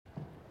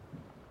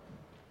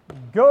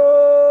Good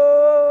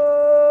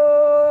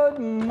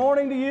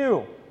morning to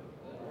you.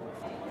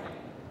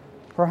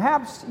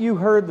 Perhaps you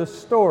heard the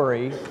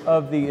story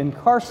of the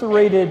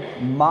incarcerated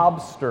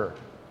mobster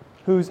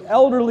whose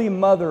elderly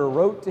mother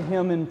wrote to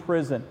him in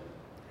prison,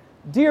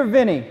 "Dear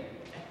Vinny,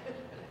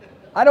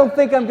 I don't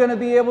think I'm going to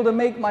be able to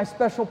make my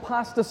special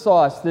pasta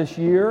sauce this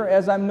year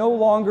as I'm no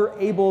longer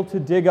able to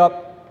dig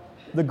up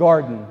the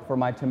garden for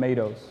my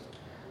tomatoes.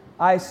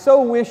 I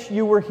so wish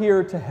you were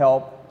here to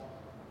help.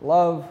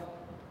 Love,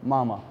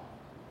 Mama."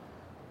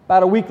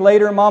 About a week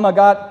later, Mama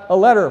got a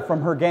letter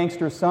from her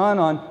gangster son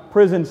on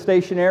prison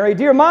stationery.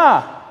 "Dear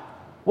Ma,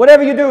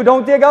 whatever you do,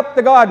 don't dig up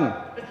the garden.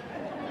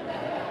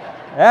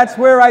 That's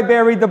where I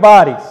buried the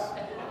bodies.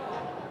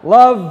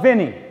 Love,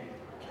 Vinny."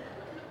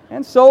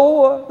 And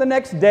so the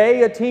next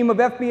day, a team of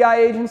FBI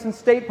agents and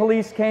state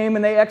police came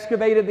and they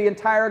excavated the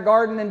entire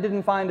garden and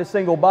didn't find a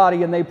single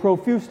body, and they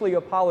profusely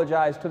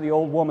apologized to the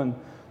old woman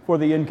for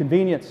the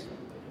inconvenience.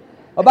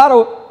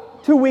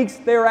 About 2 weeks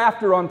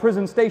thereafter, on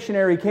prison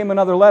stationery came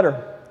another letter.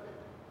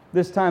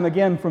 This time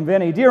again from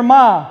Vinny. "Dear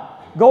Ma,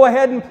 go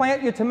ahead and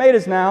plant your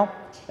tomatoes now.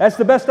 That's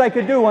the best I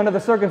could do under the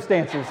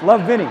circumstances.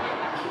 Love, Vinny."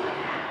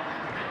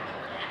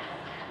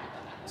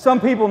 Some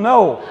people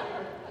know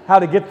how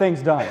to get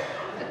things done.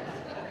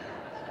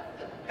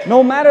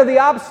 No matter the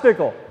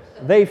obstacle,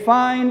 they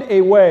find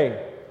a way.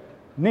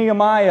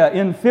 Nehemiah,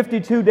 in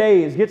 52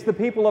 days, gets the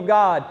people of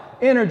God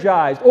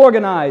energized,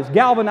 organized,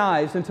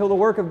 galvanized until the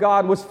work of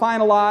God was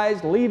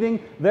finalized, leaving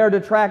their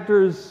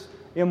detractors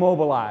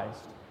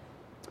immobilized.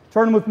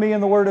 Turn with me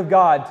in the Word of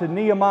God to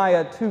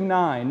Nehemiah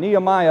 2:9.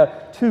 Nehemiah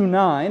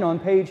 2:9 on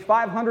page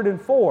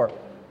 504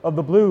 of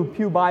the Blue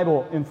Pew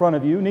Bible in front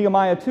of you.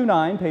 Nehemiah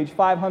 2:9, page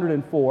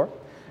 504.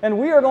 And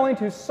we are going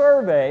to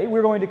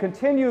we're going to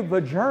continue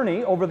the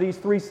journey over these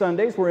 3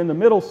 Sundays. We're in the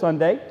middle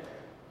Sunday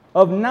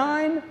of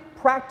 9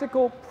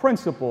 practical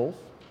principles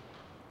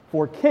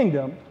for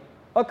kingdom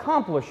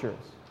accomplishers.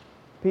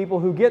 People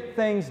who get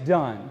things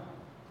done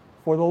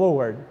for the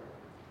Lord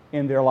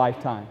in their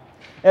lifetime.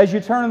 As you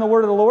turn in the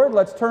Word of the Lord,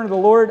 let's turn to the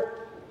Lord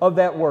of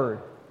that Word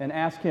and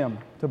ask Him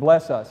to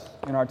bless us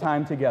in our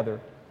time together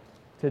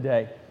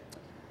today.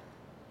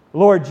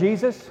 Lord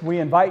Jesus, we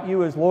invite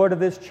You as Lord of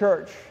this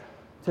church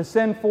to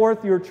send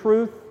forth Your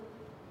truth,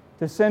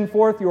 to send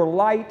forth Your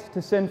light,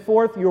 to send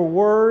forth Your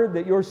Word,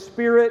 that Your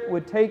Spirit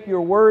would take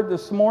Your Word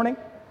this morning,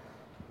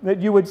 that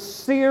You would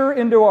sear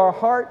into our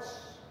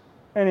hearts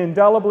and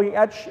indelibly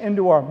etch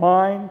into our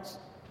minds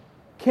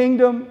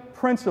kingdom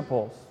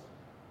principles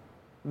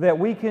that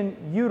we can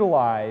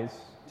utilize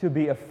to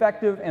be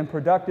effective and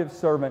productive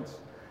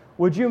servants.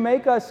 Would You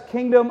make us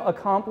kingdom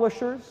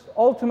accomplishers?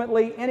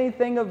 Ultimately,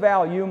 anything of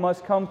value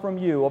must come from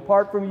You.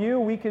 Apart from You,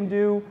 we can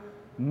do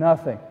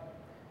nothing.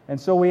 And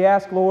so we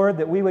ask, Lord,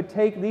 that we would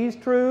take these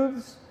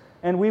truths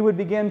and we would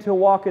begin to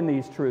walk in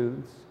these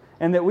truths,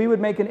 and that we would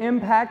make an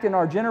impact in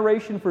our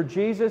generation for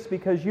Jesus,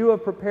 because You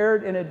have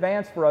prepared in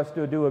advance for us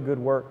to do a good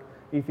work,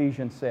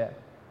 Ephesians said.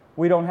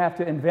 We don't have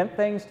to invent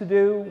things to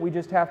do. We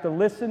just have to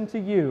listen to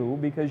You,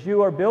 because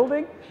You are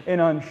building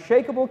an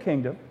unshakable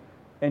kingdom,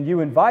 and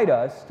You invite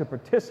us to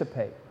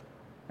participate.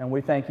 And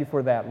we thank You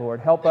for that, Lord.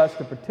 Help us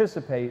to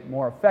participate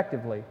more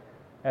effectively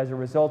as a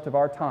result of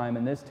our time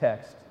in this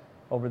text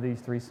over these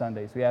 3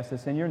 Sundays. We ask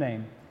this in Your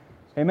name.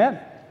 Amen.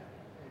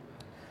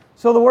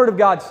 So the Word of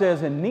God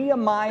says in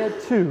Nehemiah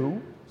 2,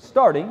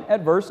 starting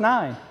at verse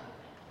 9.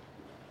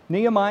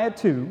 Nehemiah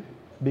 2,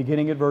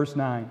 beginning at verse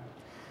 9.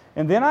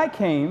 "And then I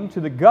came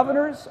to the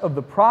governors of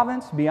the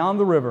province beyond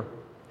the river,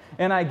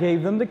 and I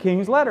gave them the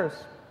king's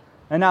letters.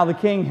 And now the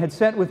king had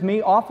sent with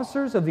me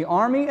officers of the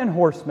army and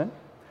horsemen.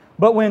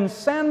 But when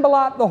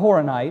Sanballat the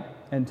Horonite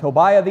and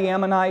Tobiah the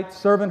Ammonite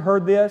servant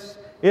heard this,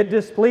 it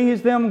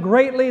displeased them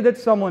greatly that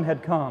someone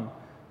had come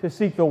to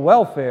seek the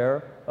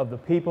welfare of the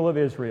people of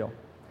Israel.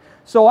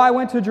 So I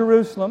went to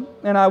Jerusalem,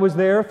 and I was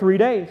there 3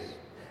 days.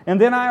 And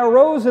then I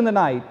arose in the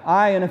night,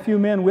 I and a few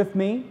men with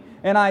me,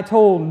 and I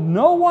told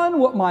no one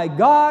what my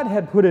God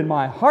had put in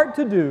my heart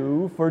to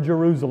do for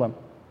Jerusalem.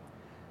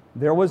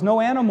 There was no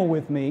animal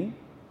with me,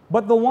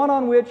 but the one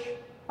on which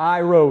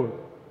I rode.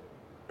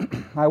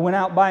 I went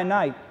out by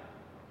night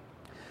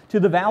to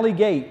the valley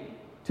gate,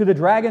 to the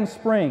dragon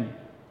spring,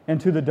 and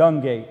to the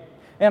dung gate.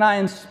 And I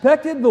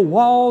inspected the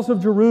walls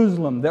of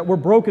Jerusalem that were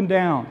broken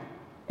down,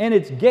 and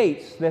its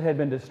gates that had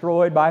been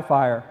destroyed by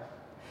fire.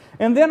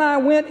 And then I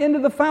went into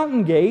the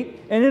fountain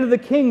gate and into the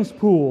king's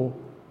pool,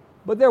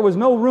 but there was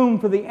no room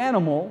for the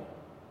animal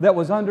that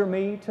was under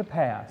me to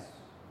pass.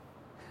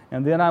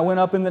 And then I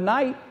went up in the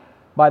night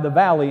by the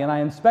valley, and I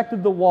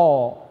inspected the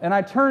wall, and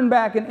I turned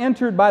back and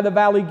entered by the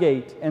valley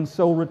gate, and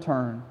so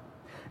returned.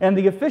 And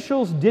the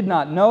officials did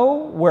not know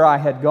where I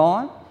had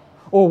gone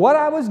or what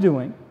I was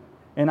doing,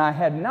 and I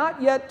had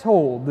not yet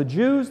told the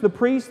Jews, the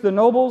priests, the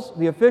nobles,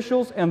 the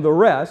officials, and the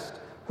rest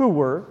who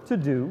were to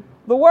do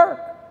the work.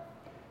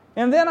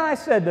 And then I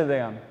said to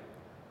them,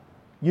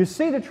 You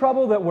see the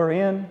trouble that we're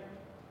in?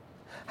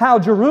 How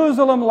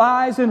Jerusalem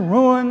lies in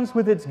ruins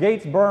with its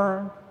gates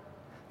burned?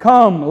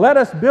 Come, let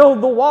us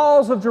build the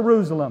walls of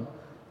Jerusalem,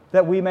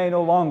 that we may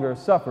no longer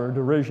suffer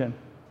derision.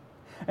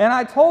 And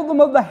I told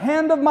them of the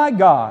hand of my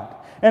God,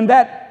 and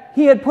that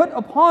He had put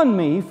upon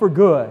me for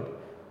good,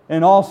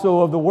 and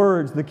also of the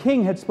words the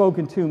king had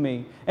spoken to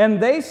me.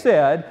 And they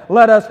said,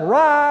 let us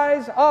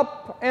rise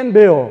up and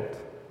build.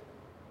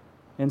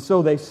 And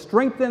so they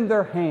strengthened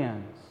their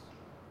hands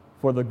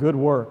for the good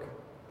work.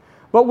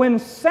 But when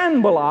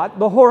Sanballat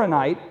the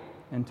Horonite,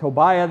 and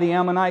Tobiah the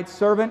Ammonite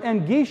servant,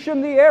 and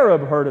Geshem the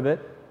Arab heard of it,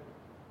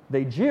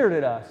 they jeered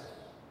at us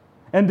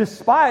and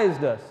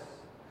despised us,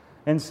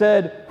 and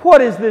said, what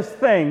is this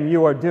thing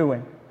you are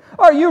doing?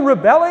 Are you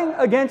rebelling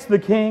against the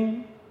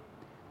king?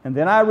 And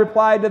then I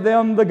replied to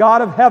them, the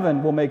God of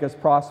heaven will make us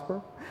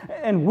prosper,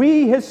 and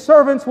we, His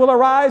servants, will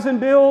arise and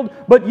build,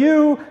 but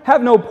you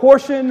have no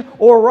portion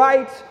or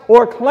right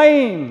or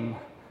claim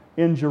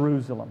in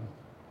Jerusalem.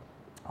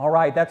 All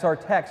right, that's our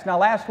text. Now,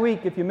 last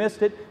week, if you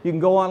missed it, you can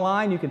go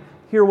online, you can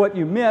hear what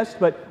you missed,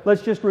 but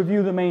let's just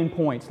review the main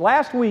points.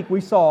 Last week,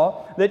 we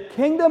saw that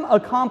kingdom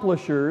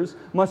accomplishers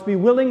must be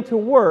willing to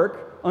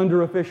work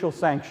under official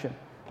sanction.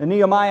 And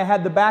Nehemiah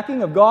had the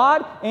backing of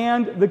God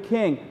and the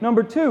king.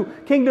 Number two,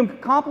 kingdom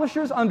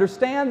accomplishers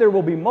understand there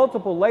will be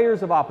multiple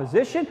layers of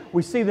opposition.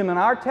 We see them in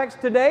our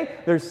text today.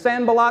 There's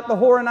Sanballat the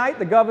Horonite,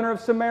 the governor of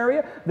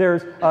Samaria.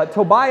 There's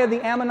Tobiah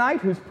the Ammonite,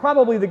 who's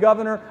probably the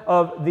governor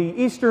of the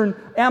eastern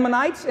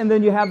Ammonites. And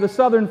then you have the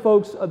southern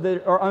folks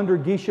that are under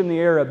Geshem the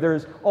Arab.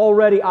 There's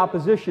already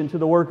opposition to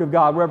the work of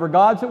God. Wherever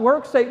God's at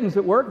work, Satan's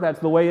at work. That's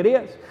the way it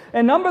is.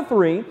 And number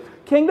three,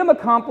 kingdom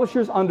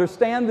accomplishers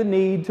understand the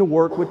need to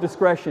work with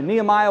discretion.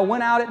 Nehemiah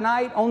went out at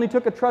night, only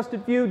took a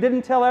trusted few,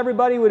 didn't tell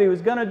everybody what he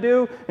was going to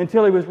do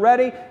until he was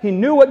ready. He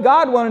knew what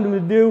God wanted him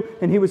to do,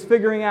 and he was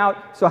figuring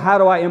out, so how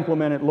do I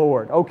implement it,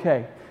 Lord?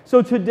 Okay.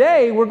 So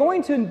today, we're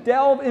going to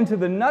delve into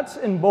the nuts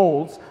and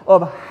bolts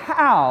of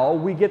how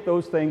we get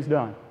those things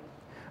done.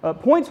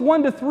 Points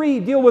 1 to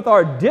 3 deal with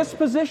our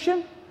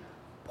disposition.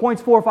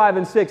 Points 4, 5,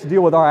 and 6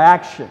 deal with our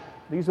action.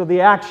 These are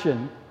the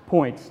action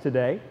points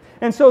today.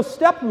 And so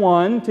step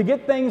 1 to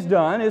get things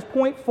done is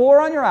point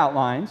 4 on your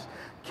outlines.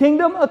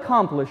 Kingdom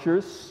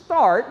accomplishers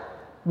start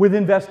with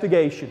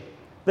investigation.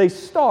 They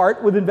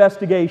start with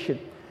investigation.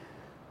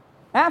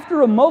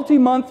 After a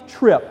multi-month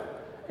trip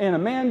and a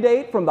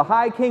mandate from the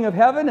high king of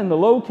heaven and the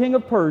low king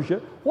of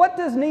Persia, what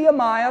does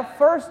Nehemiah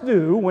first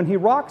do when he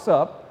rocks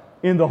up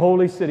in the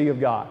holy city of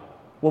God?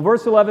 Well,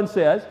 verse 11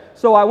 says,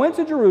 so I went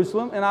to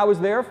Jerusalem and I was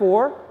there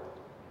for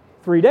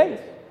 3 days.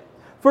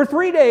 For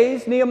 3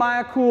 days,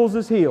 Nehemiah cools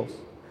his heels.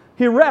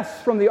 He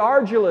rests from the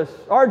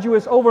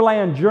arduous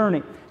overland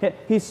journey.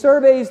 He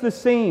surveys the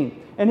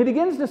scene, and he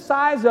begins to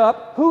size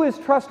up who is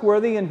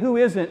trustworthy and who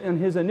isn't in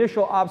his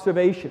initial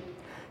observation.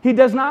 He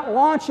does not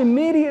launch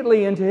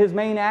immediately into his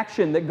main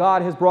action that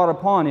God has brought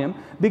upon him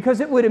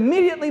because it would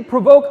immediately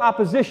provoke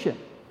opposition.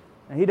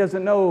 And he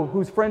doesn't know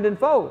who's friend and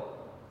foe.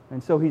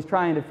 And so he's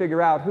trying to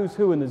figure out who's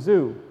who in the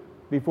zoo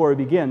before he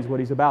begins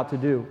what he's about to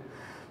do.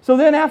 So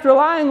then after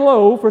lying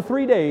low for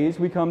 3 days,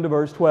 we come to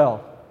verse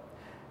 12.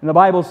 And the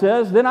Bible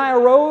says, then I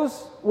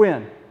arose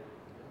when?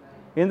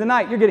 In the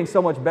night. You're getting so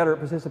much better at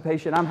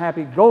participation. I'm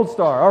happy. Gold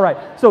star. All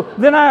right. So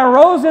then I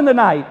arose in the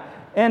night,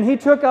 and he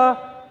took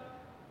a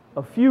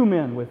few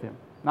men with him.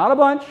 Not a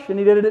bunch, and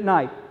he did it at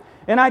night.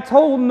 And I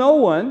told no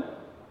one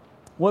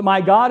what my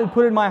God had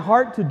put in my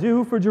heart to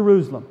do for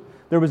Jerusalem.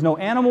 There was no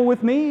animal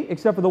with me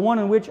except for the one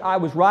in which I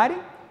was riding.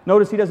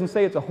 Notice he doesn't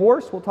say it's a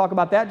horse. We'll talk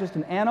about that, just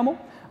an animal.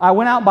 I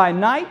went out by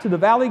night to the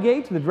valley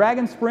gate, to the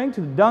dragon spring,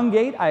 to the dung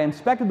gate. I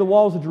inspected the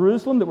walls of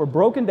Jerusalem that were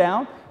broken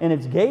down and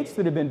its gates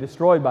that had been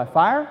destroyed by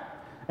fire.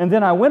 And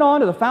then I went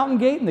on to the fountain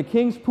gate and the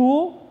king's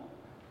pool,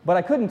 but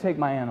I couldn't take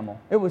my animal.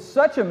 It was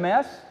such a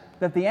mess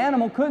that the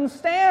animal couldn't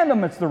stand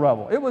amidst the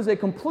rubble. It was a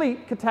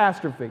complete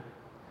catastrophe.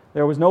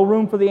 There was no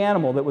room for the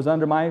animal that was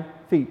under my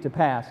feet to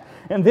pass.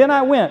 And then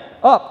I went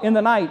up in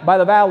the night by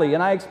the valley,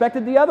 and I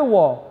inspected the other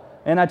wall,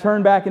 and I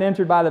turned back and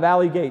entered by the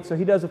valley gate. So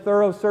he does a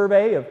thorough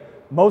survey of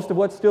most of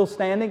what's still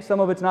standing, some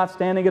of it's not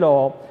standing at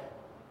all.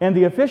 And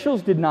the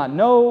officials did not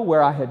know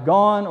where I had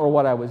gone or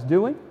what I was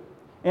doing.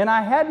 And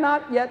I had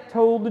not yet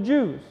told the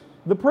Jews,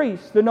 the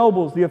priests, the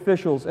nobles, the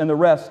officials, and the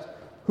rest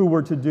who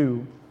were to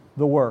do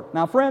the work.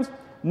 Now, friends,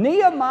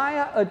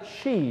 Nehemiah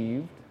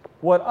achieved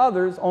what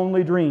others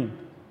only dreamed,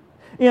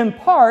 in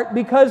part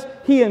because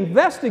he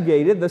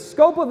investigated the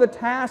scope of the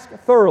task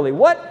thoroughly.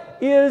 What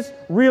is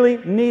really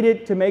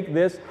needed to make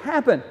this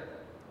happen?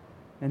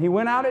 And he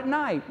went out at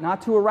night,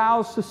 not to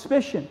arouse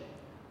suspicion,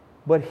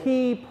 but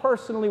he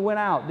personally went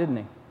out, didn't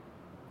he?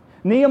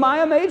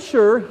 Nehemiah made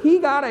sure he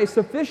got a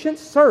sufficient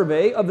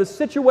survey of the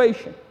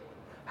situation.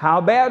 How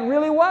bad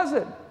really was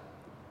it?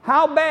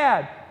 How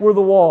bad were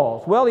the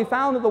walls? Well, he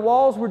found that the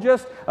walls were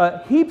just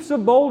heaps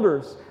of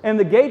boulders, and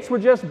the gates were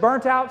just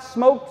burnt out,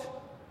 smoked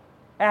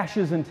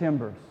ashes and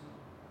timbers.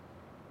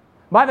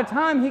 By the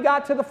time he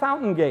got to the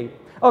fountain gate,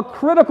 a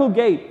critical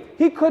gate,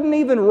 he couldn't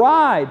even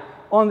ride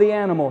on the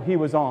animal he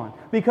was on,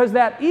 because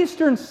that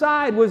eastern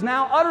side was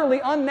now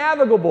utterly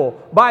unnavigable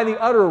by the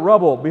utter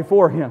rubble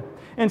before him.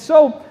 And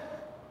so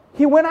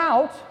he went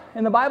out,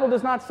 and the Bible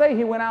does not say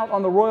he went out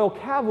on the royal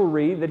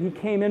cavalry that he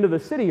came into the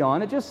city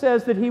on. It just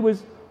says that he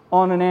was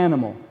on an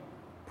animal,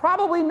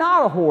 Probably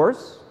not a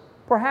horse,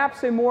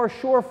 perhaps a more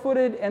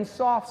sure-footed and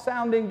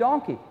soft-sounding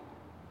donkey,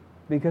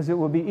 because it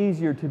would be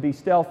easier to be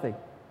stealthy.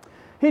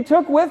 He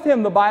took with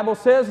him, the Bible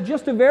says,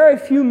 just a very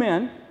few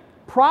men,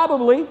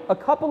 probably a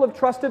couple of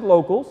trusted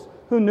locals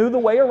who knew the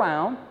way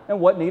around and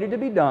what needed to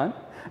be done,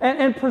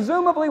 and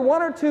presumably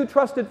one or two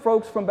trusted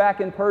folks from back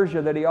in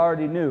Persia that he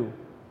already knew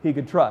he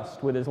could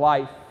trust with his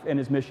life and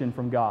his mission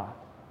from God.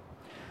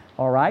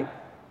 All right?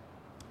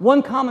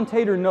 One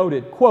commentator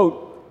noted,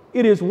 quote,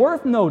 "It is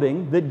worth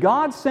noting that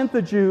God sent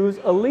the Jews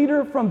a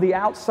leader from the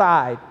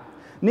outside.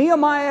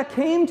 Nehemiah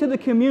came to the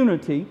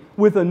community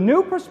with a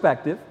new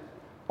perspective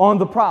on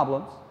the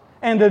problems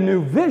and a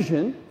new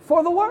vision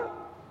for the work.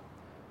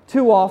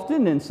 Too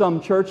often in some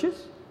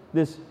churches,"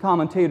 this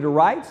commentator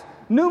writes,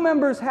 "new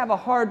members have a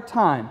hard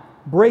time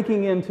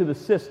breaking into the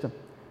system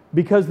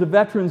because the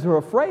veterans are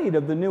afraid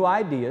of the new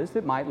ideas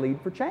that might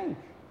lead for change."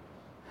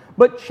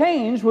 But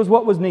change was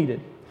what was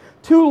needed.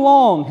 Too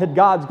long had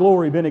God's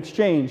glory been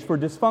exchanged for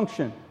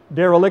dysfunction,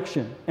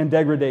 dereliction, and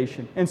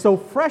degradation. And so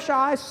fresh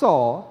eyes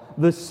saw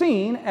the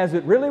scene as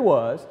it really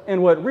was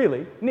and what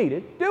really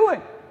needed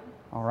doing.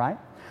 All right?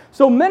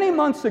 So many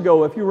months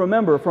ago, if you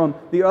remember from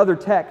the other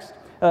text,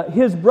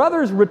 his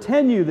brother's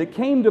retinue that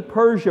came to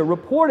Persia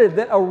reported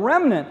that a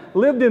remnant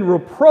lived in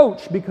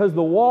reproach because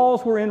the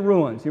walls were in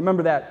ruins. You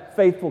remember that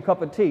faithful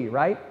cup of tea,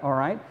 right? All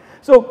right?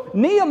 So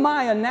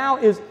Nehemiah now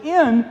is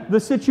in the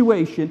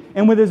situation,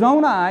 and with his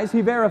own eyes, he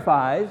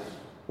verifies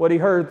what he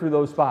heard through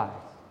those spies.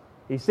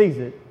 He sees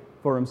it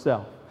for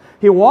himself.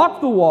 He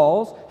walked the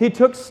walls. He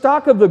took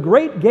stock of the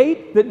great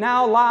gate that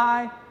now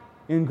lie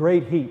in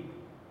great heap.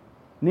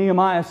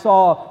 Nehemiah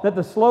saw that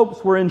the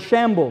slopes were in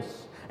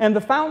shambles, and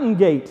the fountain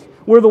gate,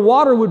 where the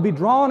water would be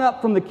drawn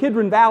up from the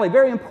Kidron Valley.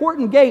 Very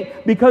important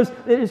gate, because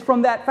it is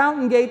from that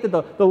fountain gate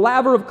that the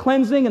laver of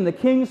cleansing and the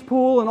king's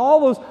pool and all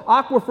those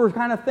aquifer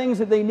kind of things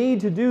that they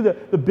need to do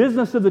the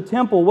business of the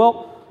temple,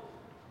 well,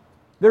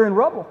 they're in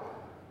rubble.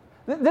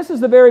 This is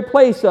the very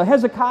place,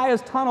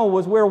 Hezekiah's tunnel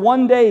was where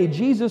one day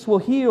Jesus will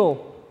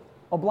heal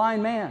a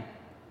blind man.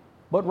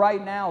 But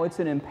right now it's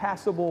an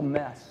impassable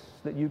mess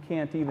that you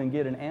can't even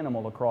get an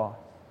animal across.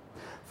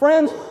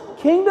 Friends,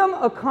 kingdom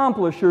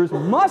accomplishers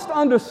must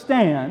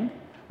understand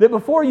that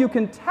before you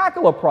can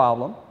tackle a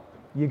problem,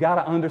 you got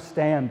to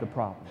understand the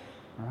problem.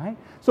 All right?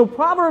 So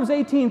Proverbs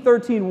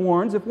 18:13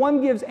 warns, if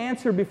one gives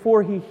answer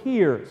before he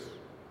hears,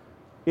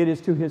 it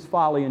is to his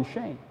folly and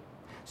shame.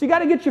 So you got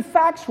to get your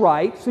facts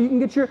right so you can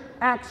get your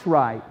acts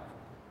right.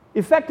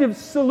 Effective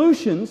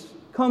solutions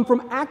come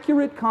from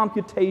accurate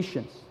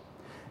computations.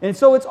 And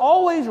so it's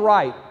always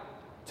right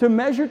to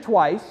measure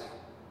twice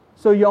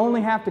so you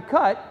only have to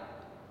cut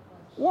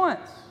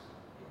once,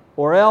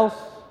 or else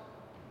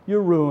you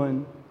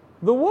ruin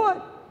the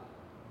wood.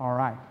 All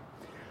right.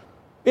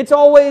 It's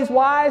always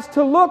wise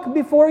to look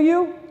before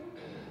you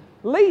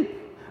leap,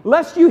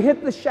 lest you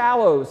hit the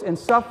shallows and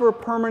suffer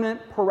permanent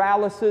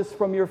paralysis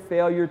from your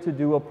failure to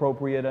do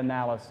appropriate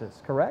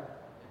analysis. Correct?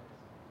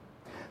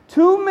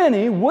 Too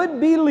many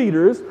would-be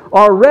leaders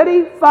are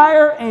ready,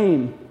 fire,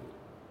 aim.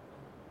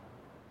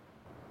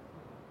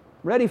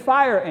 Ready,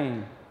 fire,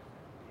 aim.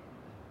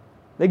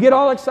 They get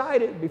all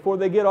excited before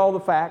they get all the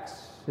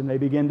facts, and they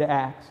begin to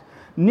act.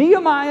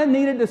 Nehemiah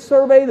needed to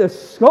survey the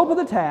scope of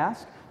the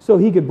task so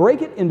he could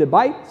break it into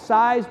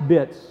bite-sized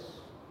bits.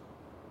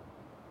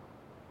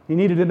 He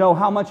needed to know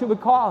how much it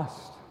would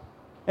cost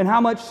and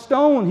how much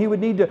stone he would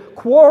need to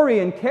quarry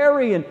and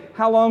carry and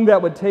how long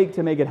that would take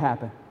to make it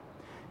happen.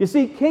 You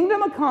see,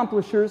 kingdom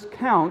accomplishers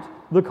count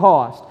the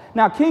cost.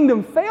 Now,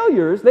 kingdom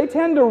failures, they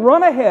tend to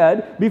run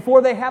ahead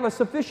before they have a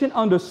sufficient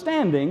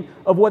understanding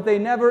of what they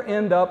never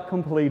end up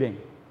completing.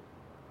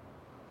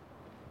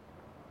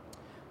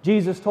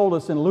 Jesus told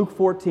us in Luke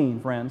 14,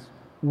 friends,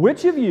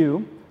 which of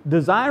you,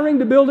 desiring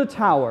to build a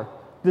tower,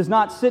 does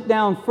not sit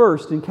down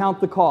first and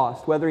count the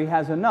cost, whether he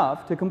has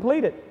enough to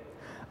complete it?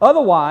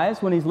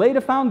 Otherwise, when he's laid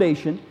a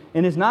foundation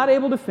and is not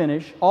able to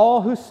finish,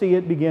 all who see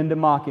it begin to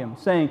mock him,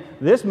 saying,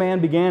 this man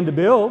began to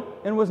build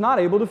and was not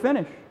able to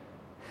finish.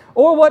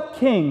 Or what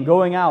king,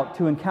 going out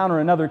to encounter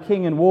another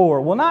king in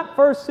war, will not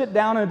first sit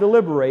down and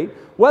deliberate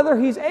whether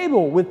he's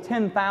able with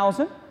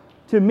 10,000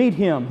 to meet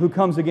him who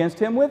comes against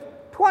him with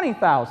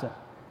 20,000?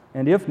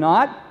 And if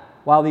not,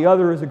 while the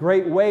other is a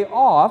great way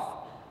off,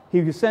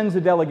 he sends a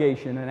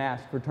delegation and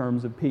asks for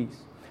terms of peace.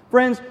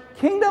 Friends,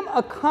 kingdom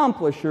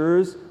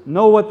accomplishers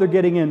know what they're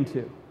getting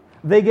into.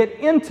 They get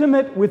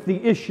intimate with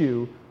the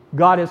issue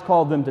God has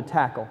called them to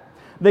tackle.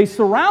 They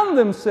surround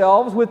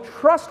themselves with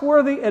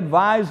trustworthy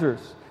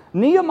advisors.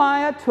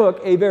 Nehemiah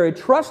took a very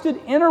trusted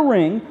inner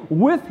ring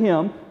with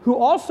him who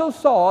also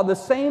saw the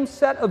same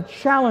set of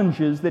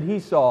challenges that he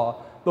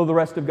saw, though the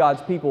rest of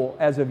God's people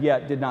as of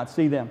yet did not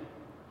see them.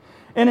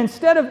 And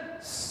instead of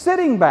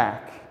sitting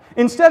back,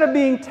 instead of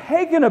being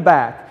taken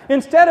aback,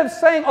 instead of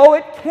saying, oh,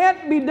 it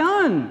can't be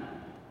done,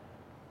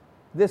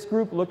 this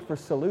group looked for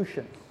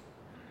solutions,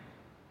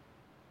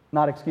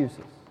 not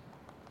excuses.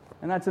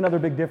 And that's another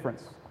big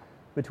difference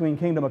between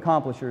kingdom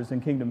accomplishers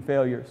and kingdom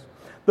failures.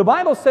 The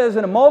Bible says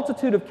in a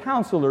multitude of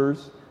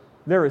counselors,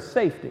 there is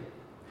safety.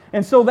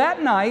 And so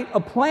that night, a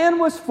plan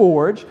was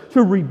forged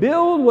to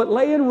rebuild what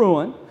lay in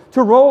ruin,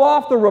 to roll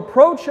off the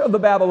reproach of the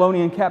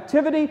Babylonian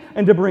captivity,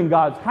 and to bring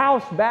God's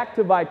house back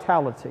to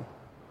vitality.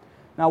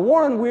 Now,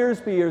 Warren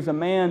Wiersbe is a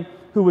man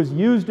who was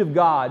used of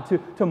God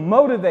to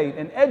motivate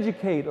and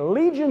educate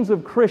legions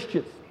of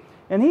Christians.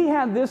 And he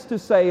had this to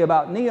say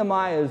about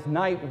Nehemiah's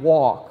night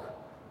walk,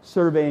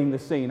 surveying the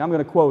scene. I'm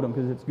going to quote him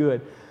because it's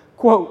good.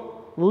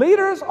 Quote,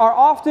 "Leaders are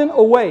often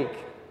awake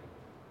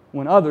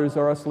when others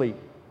are asleep,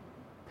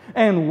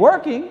 and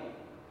working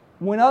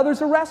when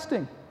others are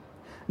resting.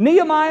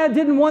 Nehemiah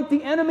didn't want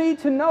the enemy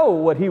to know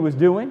what he was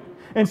doing,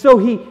 and so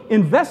he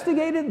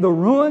investigated the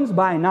ruins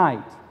by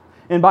night.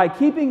 And by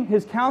keeping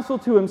his counsel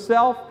to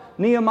himself,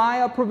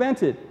 Nehemiah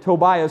prevented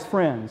Tobiah's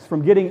friends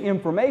from getting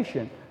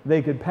information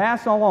they could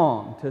pass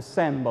along to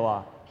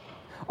Sanballat.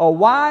 A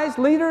wise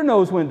leader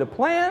knows when to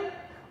plan,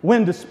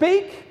 when to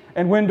speak,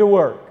 and when to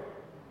work."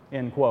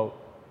 End quote.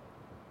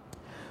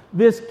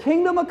 This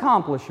kingdom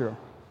accomplisher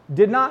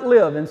did not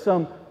live in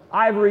some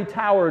ivory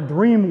tower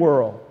dream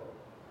world,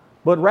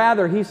 but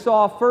rather he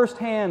saw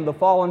firsthand the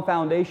fallen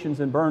foundations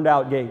and burned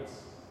out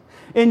gates.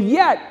 And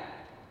yet,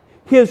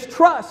 his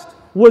trust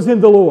was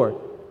in the Lord.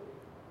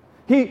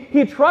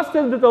 He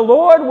trusted that the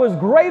Lord was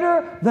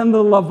greater than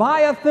the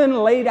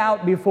Leviathan laid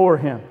out before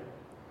him.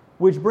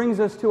 Which brings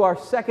us to our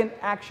second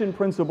action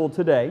principle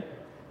today,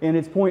 and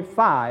it's point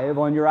 5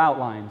 on your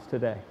outlines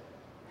today.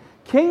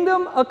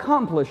 Kingdom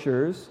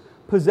accomplishers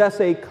possess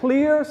a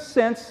clear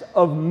sense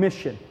of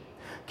mission.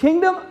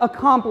 Kingdom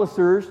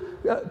accomplishers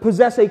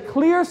possess a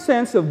clear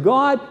sense of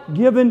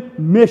God-given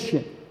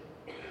mission.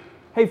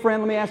 Hey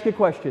friend, let me ask you a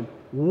question.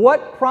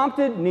 What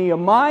prompted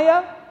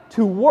Nehemiah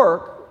to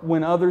work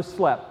when others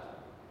slept?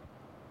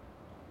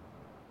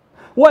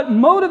 What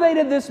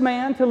motivated this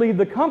man to leave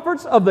the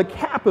comforts of the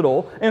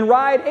capital and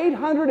ride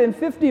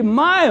 850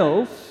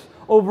 miles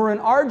over an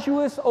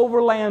arduous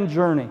overland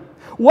journey?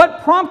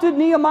 What prompted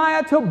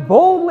Nehemiah to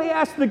boldly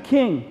ask the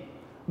king,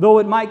 though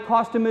it might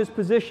cost him his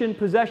position,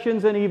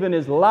 possessions, and even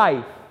his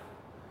life,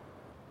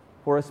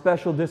 for a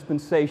special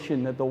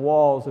dispensation that the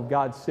walls of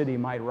God's city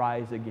might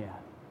rise again?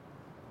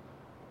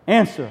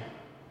 Answer: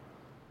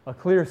 a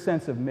clear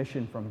sense of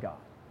mission from God.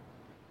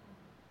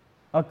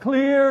 A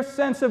clear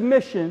sense of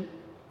mission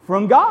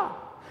from God.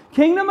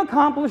 Kingdom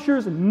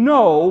accomplishers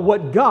know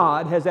what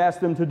God has asked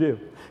them to do.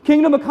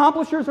 Kingdom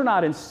accomplishers are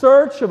not in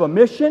search of a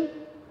mission.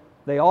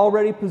 They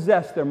already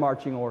possess their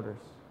marching orders.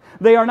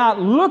 They are not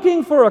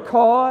looking for a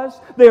cause.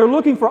 They are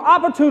looking for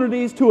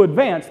opportunities to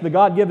advance the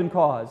God-given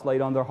cause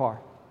laid on their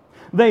heart.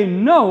 They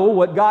know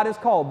what God has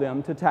called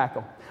them to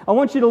tackle. I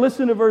want you to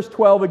listen to verse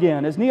 12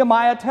 again, as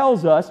Nehemiah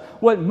tells us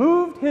what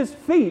moved his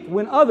feet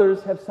when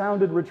others have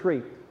sounded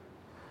retreat.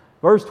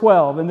 Verse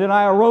 12, "And then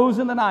I arose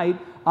in the night,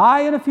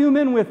 I and a few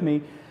men with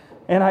me,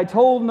 and I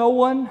told no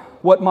one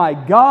what my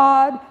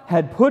God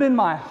had put in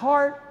my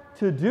heart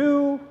to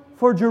do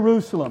for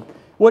Jerusalem."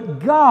 What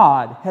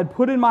God had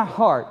put in my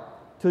heart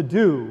to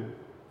do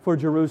for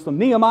Jerusalem.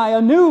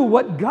 Nehemiah knew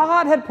what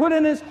God had put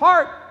in his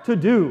heart to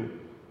do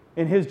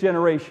in his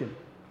generation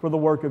for the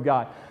work of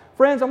God.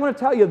 Friends, I want to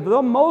tell you,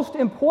 the most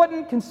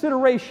important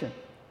consideration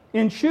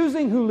in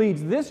choosing who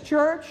leads this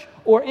church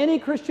or any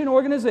Christian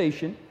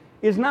organization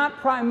is not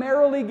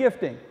primarily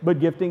gifting, but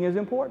gifting is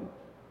important.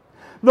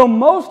 The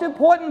most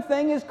important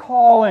thing is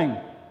calling.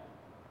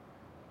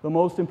 The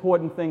most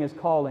important thing is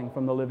calling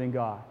from the living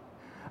God.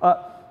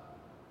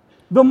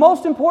 The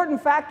most important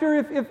factor,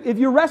 if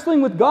you're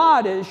wrestling with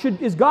God,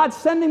 is God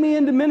sending me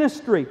into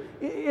ministry?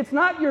 It's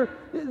not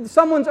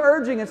someone's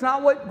urging. It's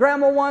not what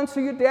grandma wants or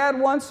your dad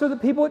wants or the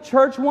people at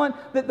church want.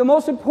 The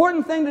most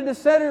important thing to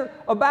consider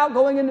about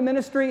going into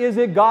ministry is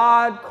it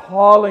God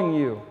calling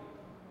you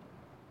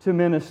to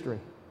ministry.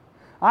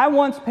 I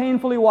once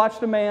painfully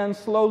watched a man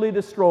slowly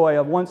destroy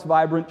a once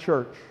vibrant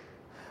church.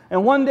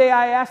 And one day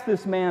I asked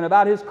this man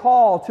about his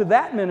call to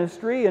that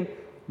ministry and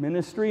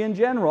ministry in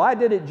general. I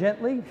did it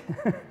gently.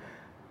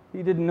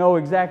 He didn't know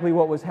exactly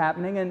what was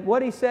happening, and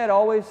what he said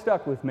always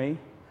stuck with me.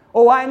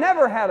 "Oh, I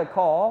never had a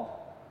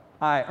call.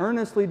 I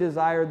earnestly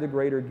desired the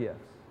greater gifts."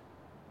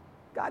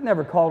 God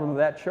never called him to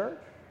that church,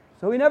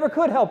 so he never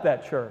could help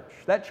that church.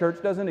 That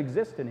church doesn't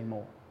exist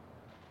anymore.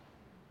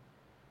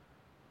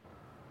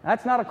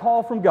 That's not a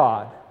call from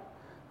God.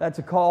 That's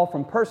a call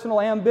from personal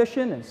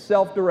ambition and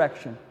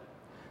self-direction.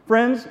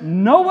 Friends,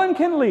 no one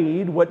can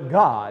lead what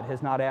God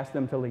has not asked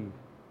them to lead.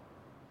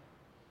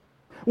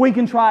 We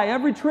can try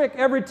every trick,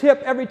 every tip,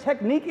 every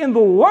technique in the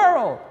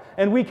world,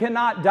 and we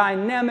cannot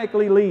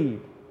dynamically lead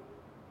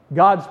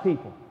God's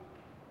people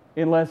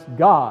unless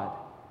God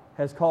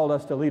has called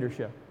us to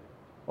leadership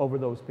over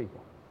those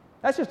people.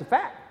 That's just a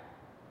fact.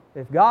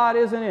 If God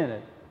isn't in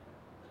it,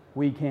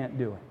 we can't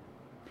do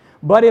it.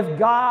 But if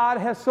God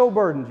has so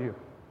burdened you,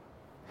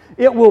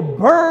 it will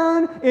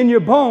burn in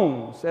your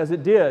bones as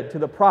it did to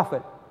the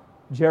prophet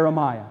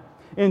Jeremiah.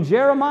 In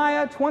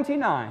Jeremiah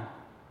 29,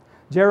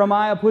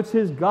 Jeremiah puts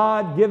his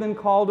God-given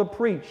call to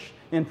preach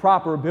in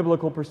proper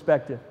biblical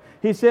perspective.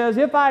 He says,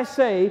 "If I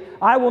say,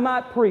 I will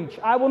not preach,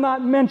 I will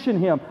not mention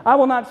Him, I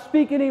will not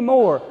speak any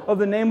more of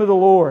the name of the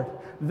Lord,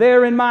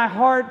 there in my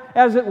heart,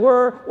 as it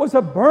were, was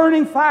a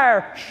burning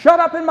fire shut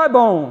up in my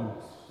bones.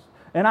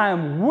 And I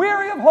am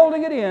weary of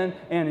holding it in,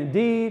 and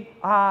indeed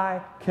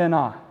I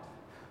cannot.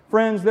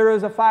 Friends, there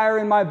is a fire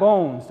in my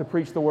bones to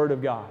preach the Word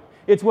of God.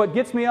 It's what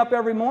gets me up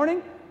every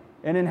morning,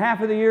 and in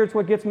half of the year it's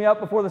what gets me up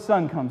before the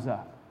sun comes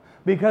up.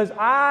 Because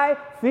I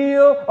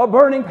feel a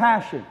burning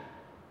passion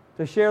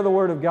to share the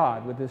Word of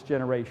God with this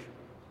generation.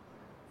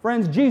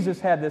 Friends,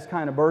 Jesus had this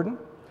kind of burden.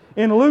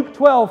 In Luke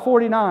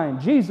 12:49,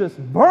 Jesus,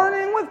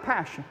 burning with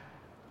passion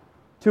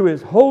to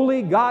His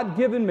holy,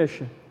 God-given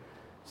mission,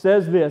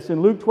 says this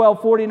in Luke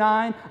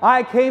 12:49,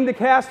 I came to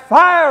cast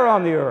fire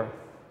on the earth,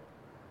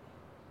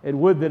 and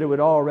would that it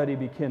would already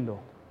be kindled.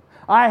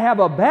 I have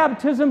a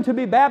baptism to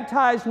be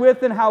baptized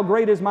with, and how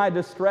great is my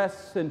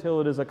distress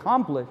until it is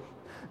accomplished.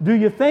 Do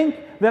you think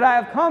that I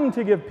have come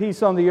to give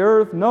peace on the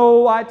earth?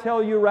 No, I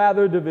tell you,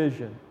 rather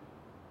division.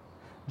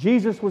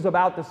 Jesus was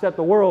about to set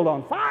the world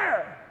on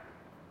fire,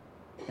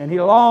 and He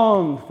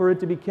longed for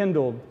it to be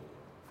kindled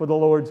for the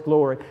Lord's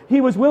glory.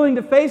 He was willing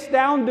to face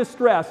down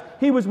distress.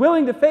 He was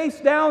willing to face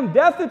down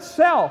death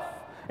itself,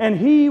 and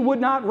He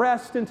would not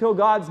rest until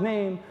God's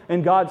name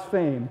and God's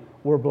fame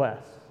were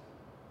blessed.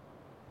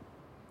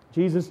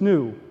 Jesus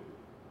knew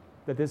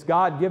that this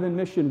God-given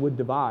mission would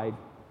divide.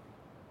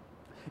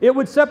 It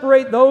would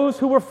separate those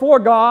who were for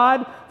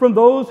God from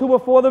those who were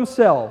for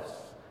themselves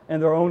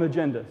and their own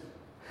agendas.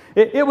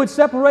 It would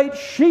separate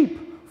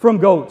sheep from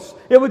goats.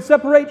 It would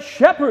separate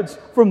shepherds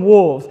from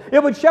wolves.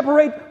 It would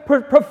separate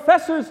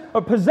professors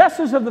or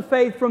possessors of the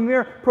faith from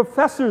mere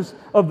professors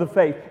of the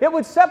faith. It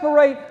would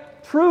separate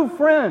true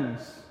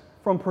friends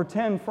from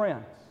pretend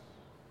friends.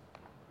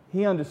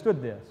 He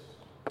understood this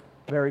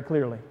very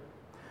clearly.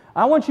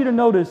 I want you to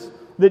notice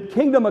that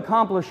kingdom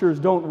accomplishers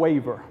don't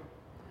waver,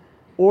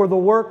 or the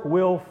work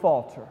will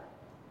falter.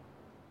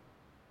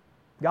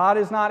 God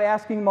is not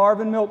asking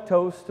Marvin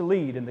Milquetoast to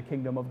lead in the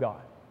kingdom of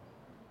God.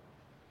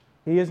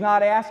 He is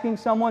not asking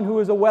someone who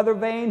is a weather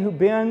vane, who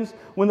bends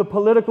when the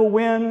political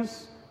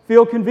winds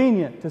feel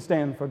convenient, to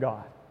stand for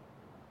God.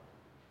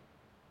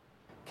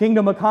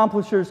 Kingdom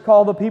accomplishers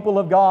call the people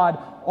of God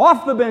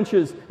off the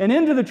benches and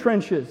into the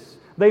trenches.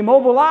 They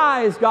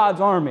mobilize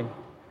God's army.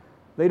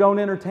 They don't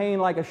entertain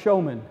like a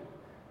showman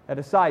at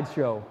a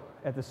sideshow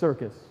at the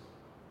circus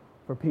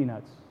for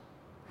peanuts.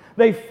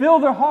 They fill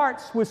their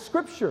hearts with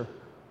Scripture.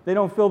 They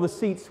don't fill the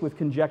seats with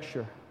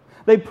conjecture.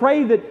 They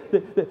pray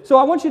so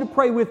I want you to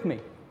pray with me.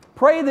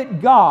 Pray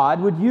that God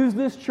would use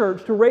this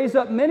church to raise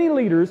up many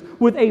leaders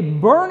with a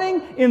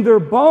burning in their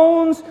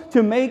bones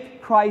to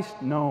make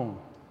Christ known.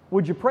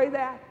 Would you pray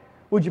that?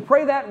 Would you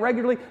pray that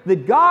regularly?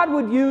 That God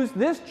would use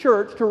this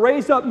church to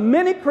raise up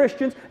many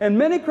Christians and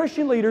many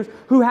Christian leaders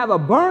who have a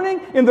burning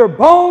in their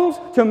bones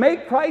to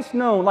make Christ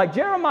known, like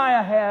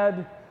Jeremiah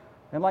had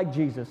and like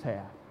Jesus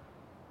had.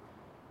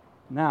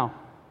 Now,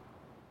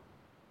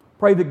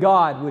 pray that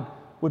God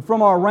would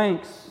from our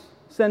ranks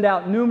send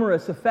out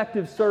numerous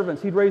effective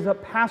servants. He'd raise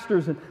up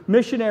pastors and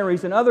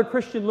missionaries and other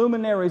Christian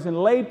luminaries and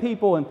lay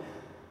people, and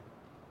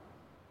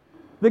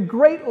the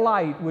great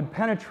light would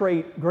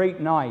penetrate great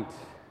night,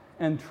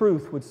 and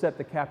truth would set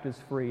the captives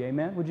free.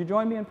 Amen? Would you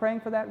join me in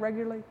praying for that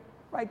regularly?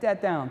 Write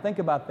that down. Think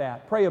about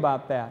that. Pray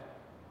about that.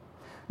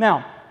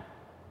 Now,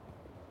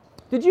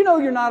 did you know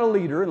you're not a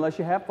leader unless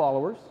you have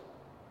followers?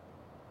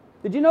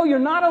 Did you know you're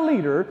not a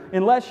leader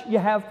unless you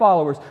have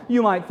followers?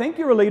 You might think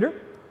you're a leader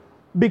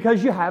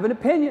because you have an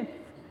opinion,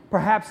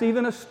 perhaps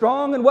even a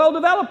strong and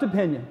well-developed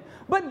opinion.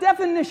 But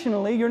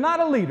definitionally, you're not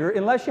a leader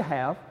unless you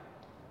have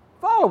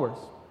followers.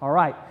 All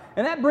right.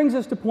 And that brings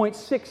us to point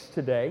 6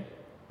 today.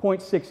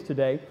 Point 6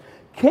 today.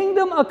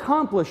 Kingdom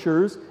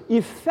accomplishers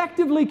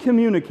effectively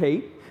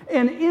communicate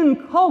and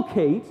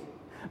inculcate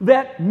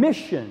that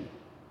mission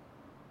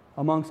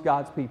amongst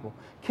God's people.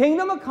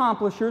 Kingdom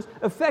accomplishers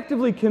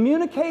effectively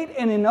communicate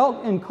and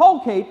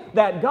inculcate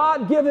that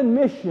God-given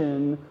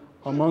mission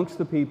amongst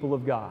the people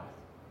of God.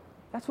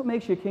 That's what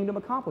makes you a kingdom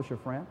accomplisher,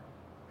 friend.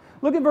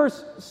 Look at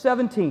verse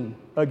 17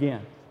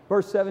 again.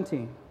 Verse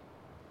 17.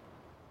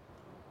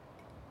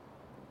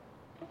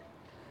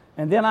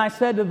 And then I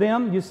said to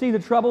them, you see the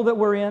trouble that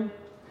we're in?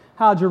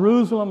 How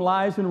Jerusalem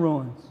lies in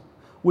ruins,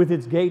 with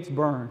its gates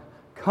burned.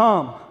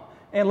 Come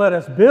and let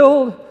us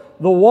build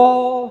the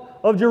wall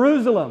of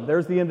Jerusalem.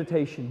 There's the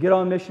invitation. Get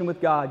on mission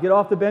with God. Get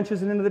off the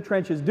benches and into the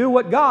trenches. Do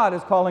what God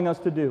is calling us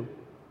to do,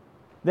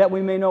 that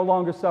we may no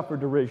longer suffer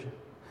derision.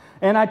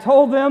 And I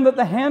told them that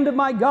the hand of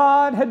my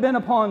God had been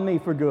upon me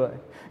for good,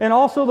 and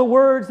also the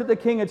words that the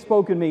king had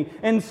spoken me.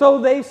 And so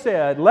they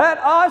said, let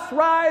us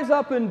rise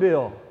up and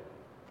build.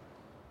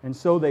 And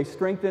so they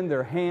strengthened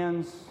their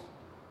hands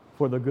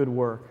for the good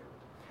work.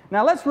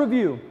 Now let's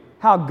review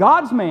how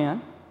God's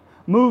man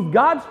moved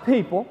God's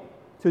people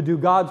to do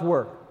God's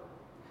work.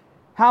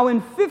 How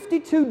in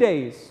 52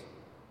 days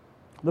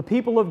the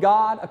people of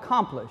God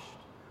accomplished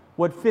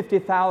what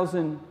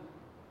 50,000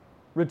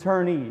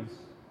 returnees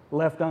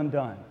left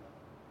undone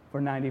for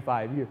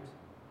 95 years.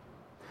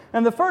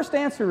 And the first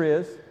answer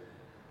is,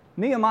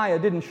 Nehemiah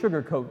didn't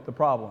sugarcoat the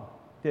problem,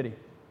 did he?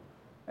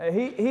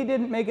 He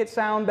didn't make it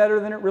sound better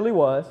than it really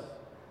was.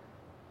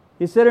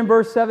 He said in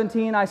verse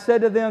 17, I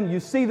said to them, you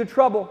see the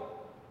trouble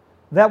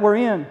that we're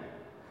in,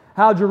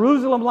 how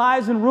Jerusalem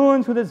lies in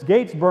ruins with its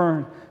gates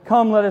burned.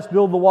 Come, let us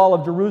build the wall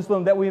of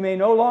Jerusalem that we may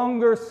no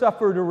longer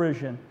suffer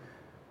derision.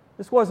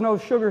 This was no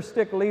sugar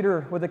stick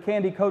leader with a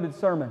candy-coated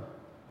sermon.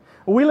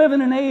 We live in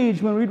an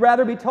age when we'd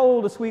rather be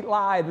told a sweet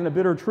lie than a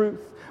bitter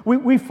truth.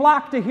 We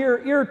flock to hear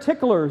ear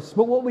ticklers,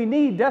 but what we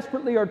need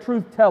desperately are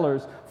truth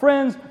tellers.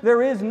 Friends,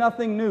 there is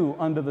nothing new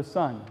under the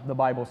sun, the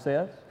Bible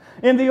says.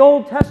 In the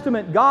Old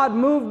Testament, God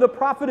moved the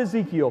prophet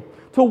Ezekiel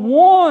to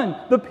warn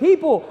the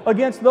people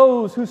against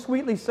those who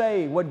sweetly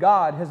say what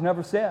God has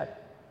never said.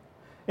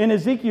 In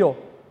Ezekiel,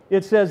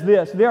 it says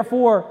this,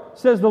 therefore,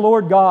 says the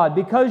Lord God,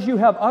 because you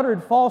have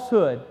uttered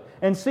falsehood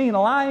and seen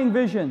lying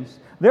visions,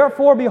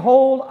 therefore,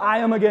 behold, I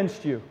am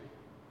against you,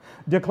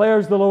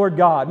 declares the Lord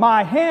God.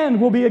 My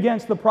hand will be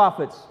against the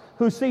prophets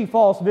who see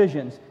false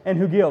visions and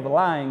who give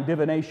lying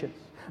divinations.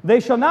 They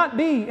shall not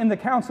be in the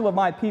council of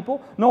my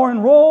people, nor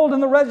enrolled in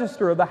the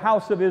register of the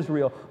house of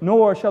Israel,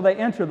 nor shall they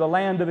enter the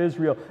land of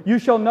Israel. You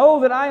shall know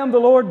that I am the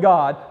Lord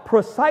God,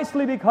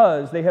 precisely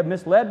because they have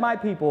misled my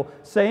people,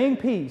 saying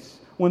peace,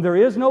 when there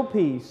is no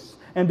peace,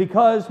 and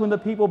because when the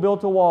people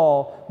built a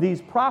wall,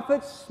 these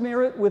prophets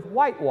smear it with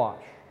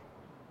whitewash.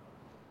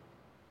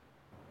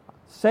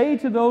 Say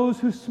to those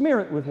who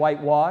smear it with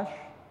whitewash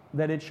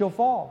that it shall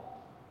fall.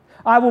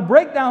 I will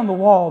break down the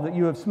wall that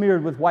you have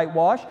smeared with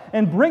whitewash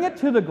and bring it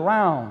to the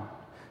ground,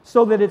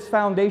 so that its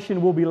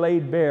foundation will be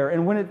laid bare.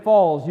 And when it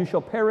falls, you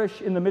shall perish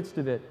in the midst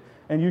of it,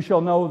 and you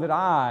shall know that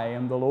I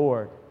am the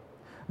Lord.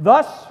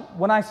 Thus,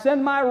 when I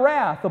send my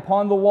wrath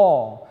upon the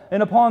wall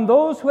and upon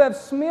those who have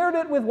smeared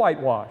it with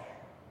whitewash,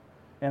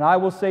 and I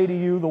will say to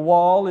you, the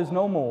wall is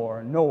no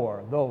more,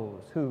 nor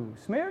those who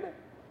smeared it.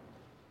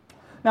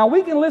 Now,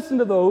 we can listen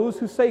to those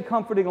who say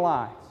comforting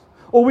lies,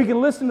 or we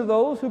can listen to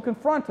those who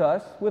confront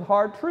us with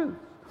hard truth.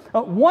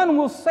 One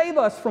will save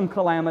us from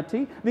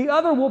calamity, the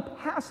other will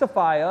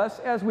pacify us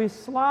as we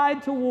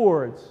slide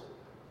towards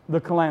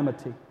the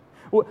calamity.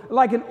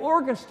 Like an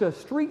orchestra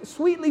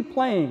sweetly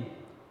playing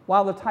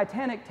while the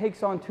Titanic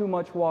takes on too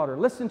much water.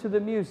 Listen to the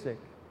music,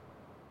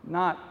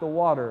 not the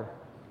water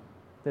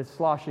that's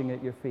sloshing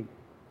at your feet.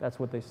 That's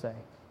what they say.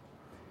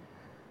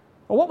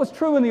 Well, what was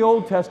true in the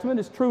Old Testament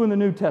is true in the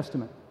New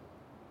Testament.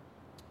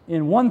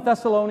 In 1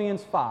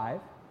 Thessalonians 5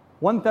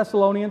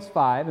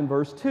 in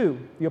verse 2,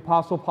 the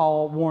Apostle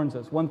Paul warns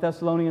us, 1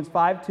 Thessalonians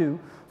 5:2,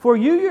 for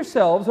you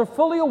yourselves are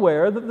fully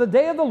aware that the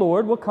day of the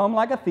Lord will come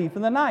like a thief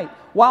in the night.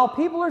 While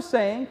people are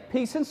saying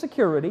peace and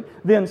security,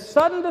 then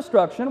sudden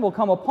destruction will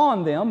come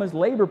upon them as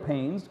labor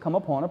pains come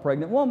upon a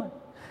pregnant woman.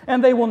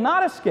 And they will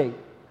not escape.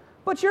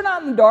 But you're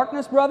not in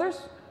darkness,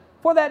 brothers,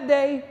 for that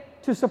day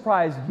to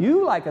surprise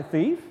you like a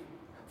thief.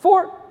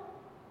 For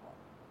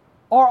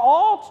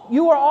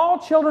you are all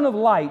children of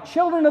light,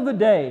 children of the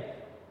day,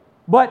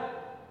 but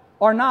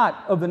are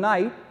not of the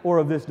night or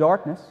of this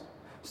darkness.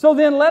 So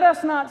then let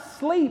us not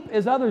sleep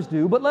as others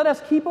do, but let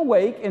us keep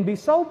awake and be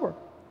sober.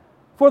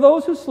 For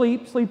those who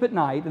sleep, sleep at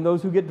night, and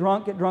those who get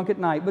drunk at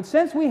night. But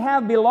since we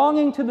have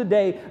belonging to the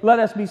day, let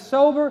us be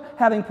sober,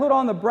 having put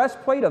on the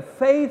breastplate of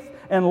faith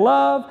and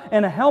love,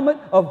 and a helmet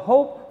of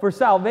hope for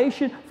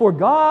salvation. For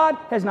God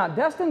has not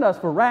destined us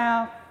for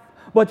wrath,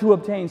 but to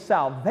obtain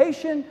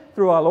salvation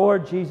through our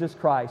Lord Jesus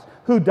Christ,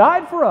 who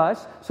died for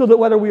us, so that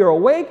whether we are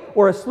awake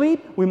or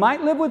asleep, we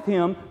might live with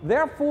Him.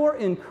 Therefore,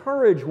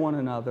 encourage one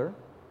another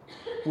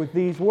with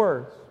these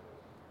words,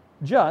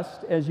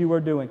 just as you are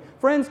doing.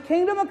 Friends,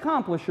 kingdom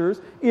accomplishers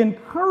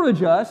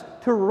encourage us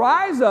to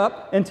rise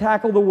up and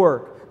tackle the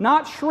work,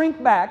 not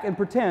shrink back and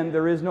pretend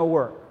there is no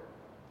work.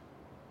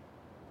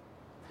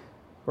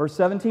 Verse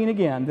 17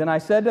 again, then I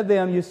said to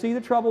them, you see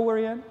the trouble we're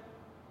in?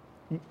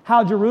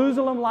 How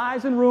Jerusalem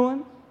lies in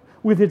ruin,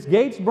 with its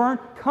gates burnt?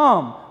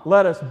 Come,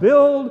 let us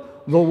build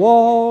the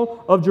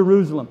wall of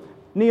Jerusalem.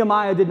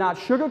 Nehemiah did not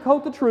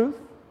sugarcoat the truth,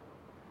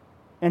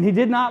 and he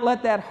did not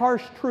let that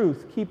harsh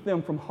truth keep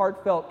them from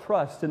heartfelt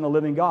trust in the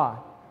living God,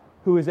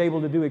 who is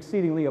able to do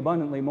exceedingly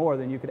abundantly more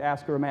than you could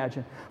ask or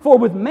imagine. For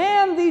with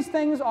man these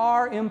things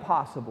are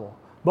impossible,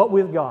 but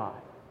with God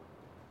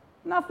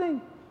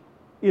nothing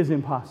is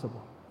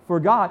impossible.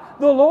 For God,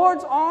 the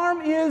Lord's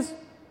arm is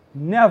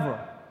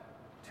never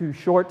too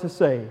short to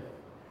save,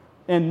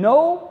 and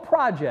no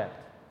project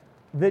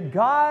that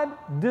God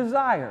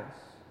desires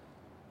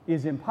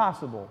is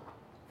impossible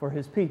for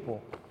His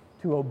people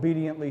to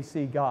obediently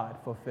see God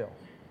fulfilled.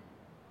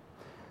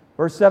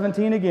 Verse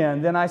 17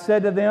 again, then I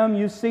said to them,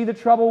 you see the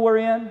trouble we're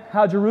in,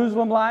 how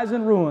Jerusalem lies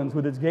in ruins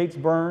with its gates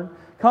burned.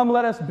 Come,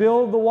 let us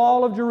build the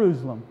wall of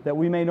Jerusalem, that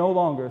we may no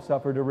longer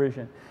suffer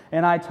derision.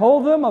 And I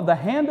told them of the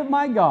hand of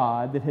my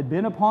God that had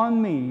been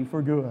upon me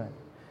for good,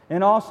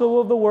 and also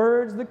of the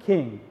words the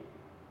king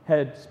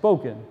had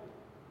spoken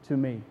to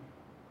me.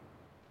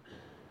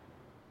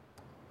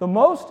 The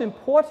most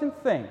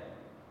important thing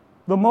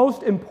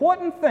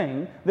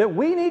that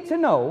we need to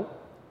know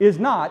is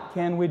not,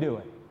 can we do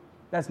it?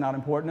 That's not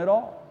important at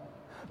all.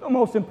 The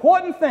most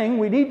important thing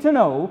we need to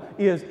know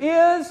is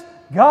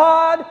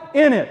God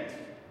in it?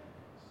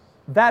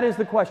 That is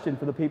the question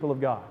for the people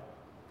of God.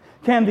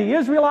 Can the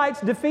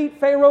Israelites defeat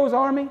Pharaoh's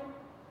army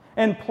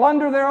and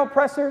plunder their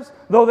oppressors,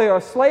 though they are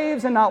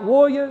slaves and not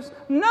warriors?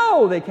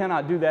 No, they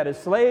cannot do that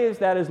as slaves.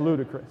 That is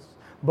ludicrous.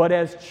 But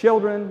as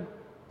children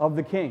of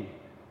the King.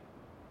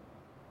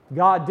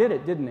 God did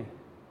it, didn't He?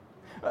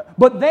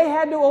 But they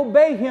had to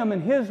obey Him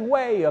in His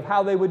way of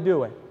how they would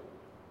do it.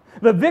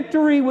 The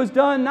victory was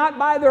done not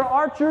by their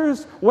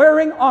archers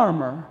wearing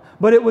armor,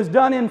 but it was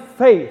done in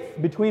faith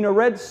between a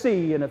Red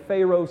Sea and a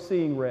Pharaoh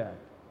seeing red.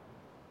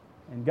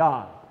 And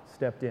God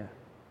stepped in.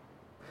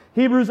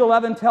 Hebrews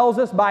 11 tells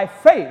us by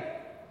faith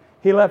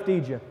He left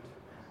Egypt,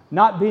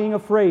 not being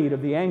afraid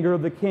of the anger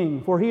of the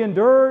king, for He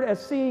endured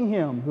as seeing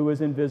Him who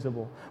is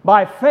invisible.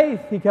 By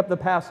faith He kept the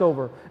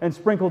Passover and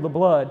sprinkled the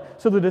blood,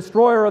 so the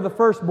destroyer of the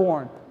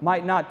firstborn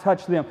might not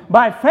touch them.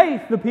 By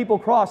faith the people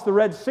crossed the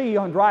Red Sea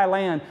on dry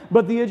land,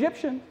 but the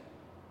Egyptians,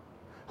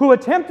 who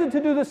attempted to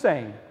do the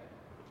same,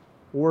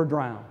 were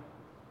drowned.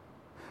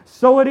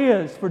 So it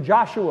is for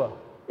Joshua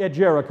at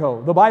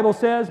Jericho. The Bible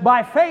says,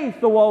 by faith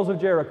the walls of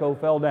Jericho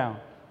fell down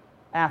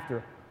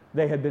after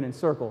they had been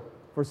encircled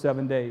for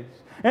 7 days.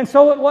 And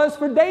so it was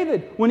for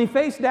David when he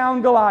faced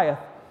down Goliath.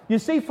 You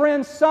see,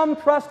 friends, some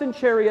trust in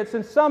chariots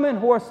and some in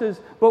horses,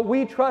 but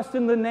we trust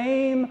in the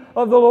name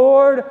of the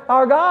Lord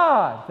our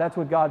God. That's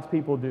what God's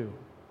people do.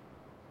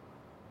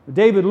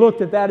 David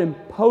looked at that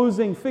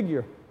imposing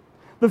figure,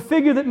 the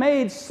figure that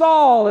made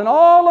Saul and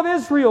all of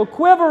Israel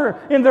quiver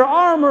in their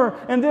armor,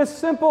 and this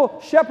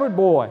simple shepherd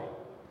boy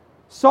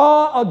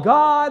saw a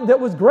God that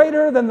was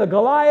greater than the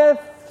Goliath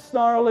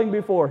snarling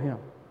before him.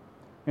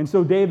 And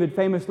so David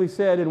famously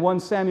said in 1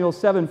 Samuel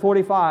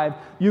 7:45,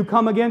 "You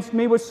come against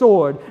me with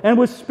sword and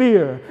with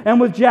spear and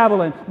with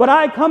javelin, but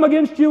I come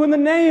against you in the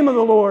name of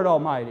the Lord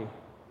Almighty,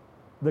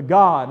 the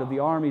God of the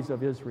armies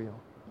of Israel,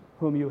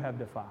 whom you have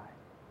defied."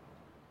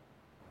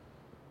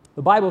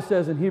 The Bible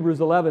says in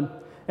Hebrews 11,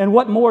 "And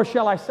what more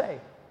shall I say?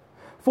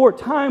 For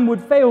time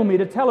would fail me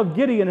to tell of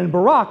Gideon and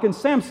Barak and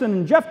Samson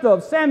and Jephthah,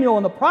 of Samuel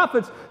and the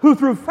prophets, who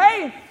through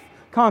faith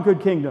conquered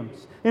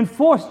kingdoms,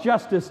 enforced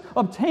justice,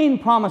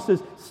 obtained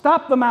promises,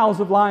 stopped the mouths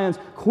of lions,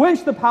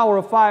 quenched the power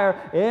of fire,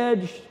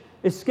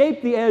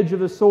 escaped the edge of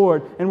the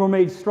sword, and were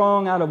made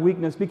strong out of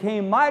weakness,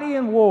 became mighty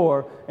in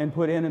war, and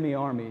put enemy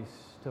armies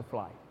to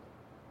flight."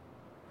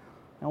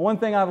 Now, one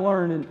thing I've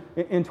learned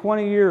in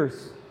 20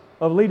 years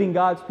of leading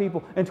God's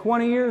people, and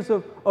 20 years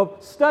of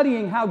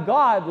studying how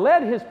God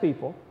led His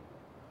people,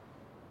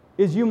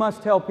 is you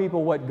must tell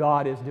people what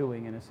God is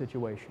doing in a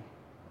situation.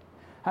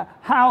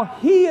 How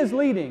He is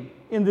leading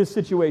in this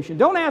situation.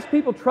 Don't ask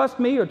people, trust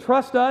me or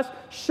trust us.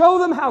 Show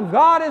them how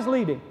God is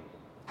leading,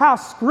 how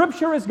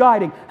Scripture is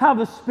guiding, how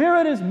the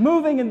Spirit is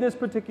moving in this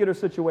particular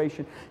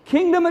situation.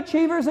 Kingdom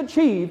achievers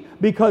achieve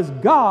because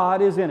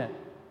God is in it,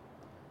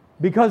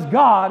 because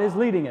God is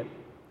leading it.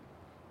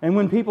 And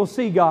when people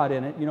see God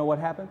in it, you know what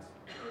happens?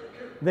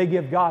 They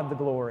give God the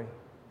glory,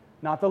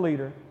 not the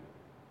leader,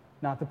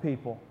 not the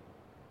people,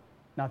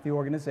 not the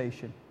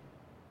organization,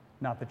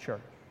 not the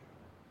church.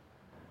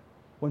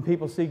 When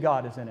people see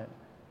God is in it,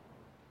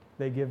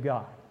 they give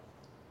God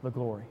the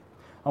glory.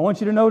 I want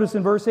you to notice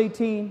in verse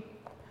 18,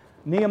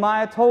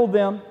 Nehemiah told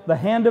them, "The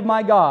hand of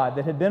my God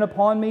that had been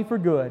upon me for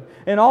good,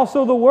 and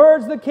also the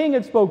words the king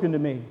had spoken to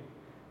me."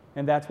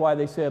 And that's why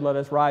they said, "Let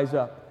us rise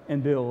up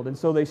and build." And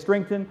so they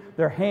strengthened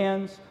their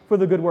hands for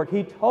the good work.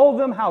 He told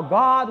them how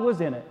God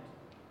was in it,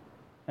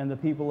 and the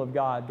people of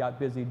God got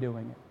busy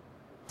doing it.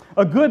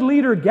 A good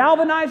leader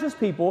galvanizes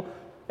people,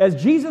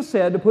 as Jesus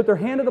said, to put their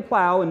hand to the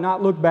plow and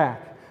not look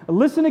back.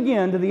 Listen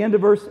again to the end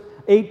of verse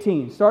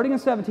 18. Starting in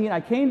 17,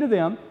 "I came to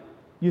them.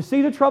 You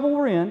see the trouble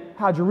we're in,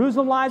 how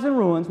Jerusalem lies in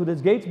ruins with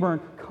its gates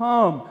burned.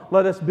 Come,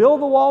 let us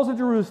build the walls of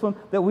Jerusalem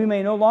that we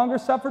may no longer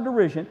suffer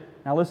derision."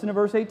 Now listen to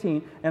verse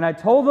 18. "And I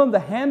told them the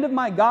hand of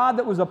my God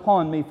that was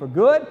upon me for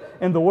good,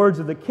 and the words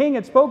of the king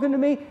had spoken to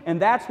me, and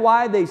that's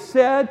why they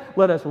said,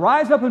 'Let us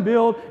rise up and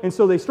build.' And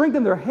so they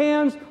strengthened their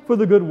hands for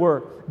the good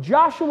work."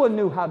 Joshua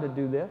knew how to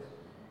do this.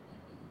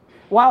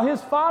 While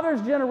his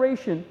father's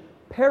generation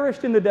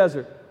perished in the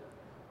desert,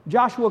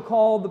 Joshua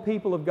called the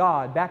people of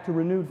God back to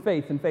renewed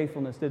faith and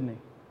faithfulness, didn't he?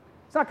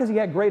 It's not because he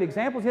had great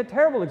examples, he had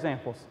terrible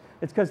examples.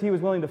 It's because he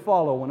was willing to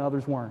follow when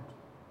others weren't.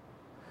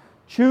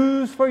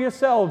 "Choose for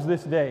yourselves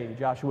this day,"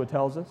 Joshua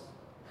tells us,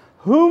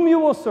 "whom you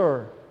will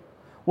serve,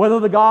 whether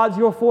the gods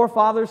your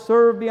forefathers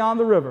served beyond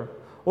the river,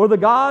 or the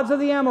gods of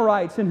the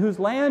Amorites in whose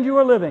land you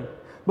are living.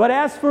 But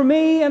as for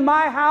me and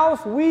my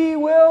house, we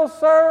will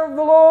serve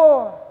the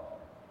Lord."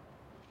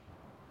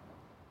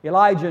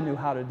 Elijah knew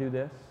how to do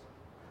this.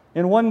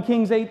 In 1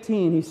 Kings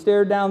 18, he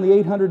stared down the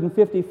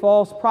 850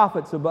 false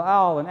prophets of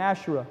Baal and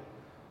Asherah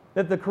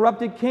that the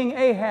corrupted king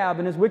Ahab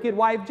and his wicked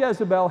wife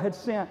Jezebel had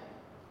sent.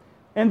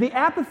 And the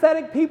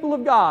apathetic people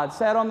of God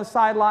sat on the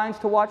sidelines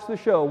to watch the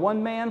show.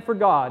 One man for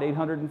God,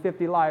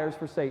 850 liars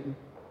for Satan.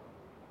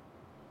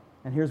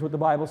 And here's what the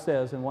Bible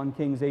says in 1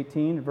 Kings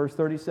 18, verse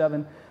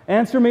 37.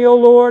 "Answer me, O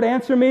Lord,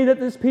 answer me, that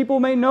this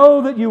people may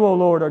know that you, O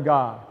Lord, are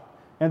God,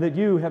 and that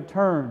you have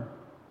turned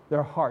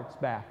their hearts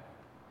back."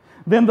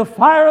 Then the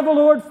fire of the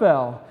Lord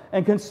fell,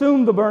 and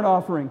consumed the burnt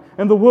offering,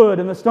 and the wood,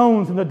 and the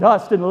stones, and the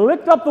dust, and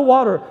licked up the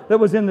water that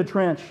was in the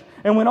trench.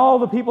 And when all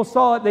the people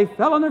saw it, they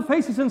fell on their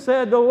faces and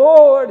said, "The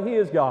Lord, He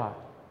is God.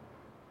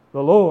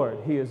 The Lord,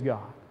 He is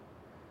God."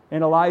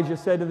 And Elijah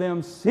said to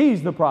them,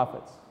 "Seize the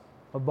prophets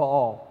of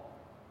Baal,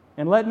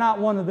 and let not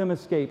one of them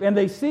escape." And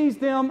they seized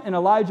them, and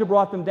Elijah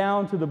brought them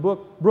down to the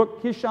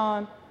brook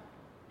Kishon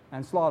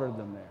and slaughtered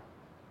them there.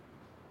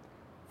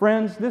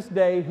 Friends, this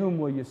day whom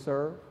will you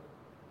serve?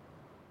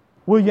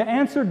 Will you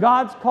answer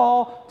God's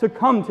call to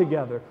come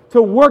together,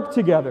 to work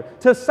together,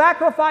 to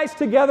sacrifice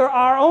together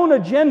our own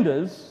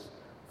agendas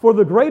for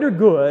the greater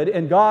good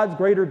and God's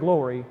greater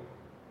glory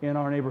in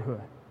our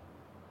neighborhood?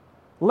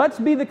 Let's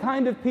be the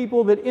kind of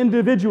people that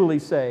individually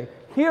say,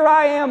 "Here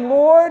I am,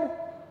 Lord,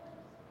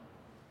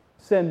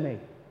 send me."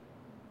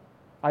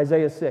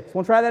 Isaiah 6.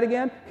 Want to try that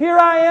again? "Here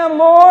I am,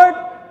 Lord,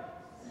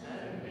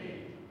 send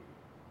me."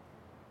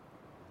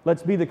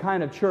 Let's be the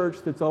kind of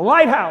church that's a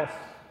lighthouse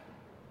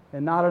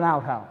and not an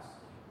outhouse.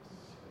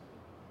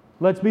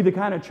 Let's be the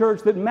kind of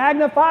church that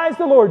magnifies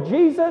the Lord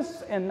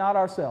Jesus and not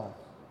ourselves.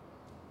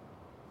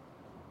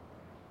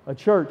 A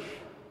church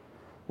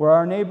where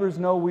our neighbors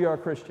know we are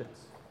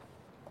Christians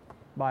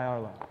by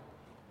our love.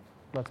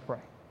 Let's pray.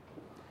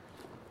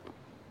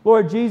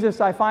 Lord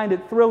Jesus, I find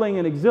it thrilling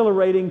and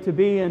exhilarating to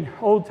be in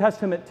Old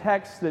Testament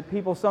texts that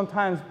people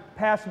sometimes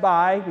pass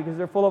by because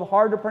they're full of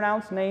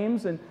hard-to-pronounce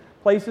names and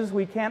places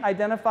we can't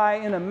identify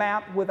in a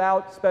map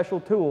without special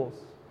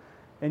tools.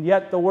 And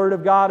yet the Word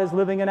of God is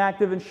living and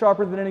active and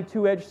sharper than any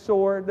two-edged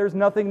sword. There's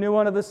nothing new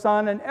under the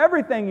sun, and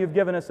everything you've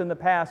given us in the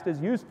past is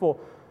useful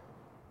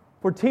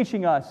for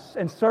teaching us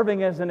and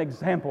serving as an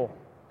example,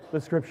 the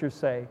Scriptures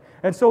say.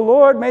 And so,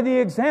 Lord, may the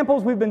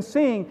examples we've been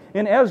seeing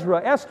in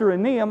Ezra, Esther,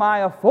 and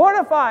Nehemiah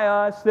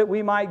fortify us that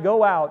we might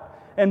go out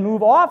and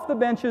move off the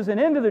benches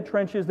and into the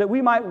trenches, that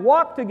we might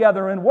walk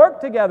together and work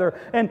together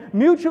and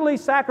mutually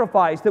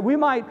sacrifice, that we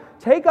might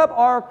take up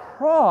our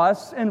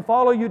cross and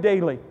follow you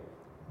daily.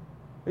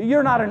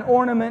 You're not an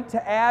ornament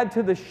to add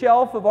to the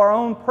shelf of our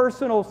own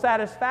personal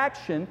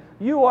satisfaction.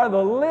 You are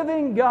the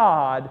living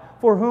God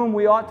for whom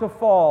we ought to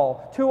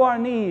fall to our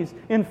knees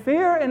in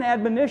fear and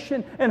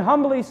admonition and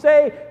humbly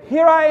say,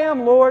 "Here I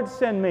am, Lord,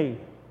 send me."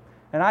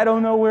 And I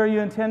don't know where you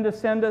intend to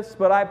send us,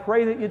 but I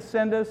pray that you'd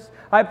send us.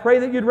 I pray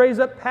that you'd raise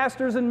up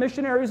pastors and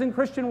missionaries and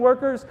Christian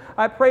workers.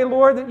 I pray,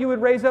 Lord, that you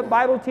would raise up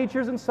Bible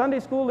teachers and Sunday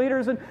school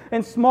leaders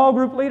and small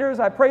group leaders.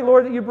 I pray,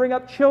 Lord, that you bring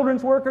up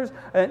children's workers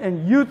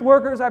and youth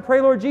workers. I pray,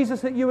 Lord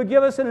Jesus, that you would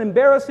give us an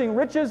embarrassing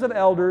riches of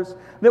elders,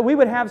 that we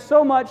would have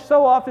so much,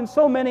 so often,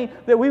 so many,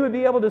 that we would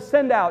be able to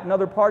send out in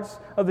other parts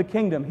of the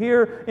kingdom,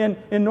 here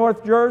in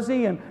North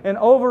Jersey and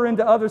over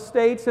into other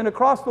states and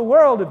across the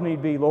world if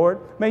need be, Lord.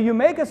 May you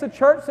make us a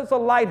church that's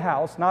a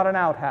lighthouse, not an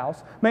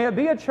outhouse. May it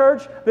be a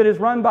church that is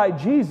run by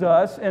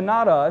Jesus and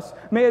not us.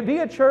 May it be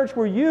a church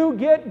where you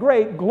get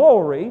great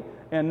glory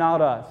and not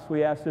us.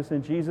 We ask this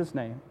in Jesus'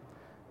 name.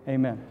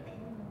 Amen.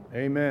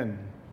 Amen.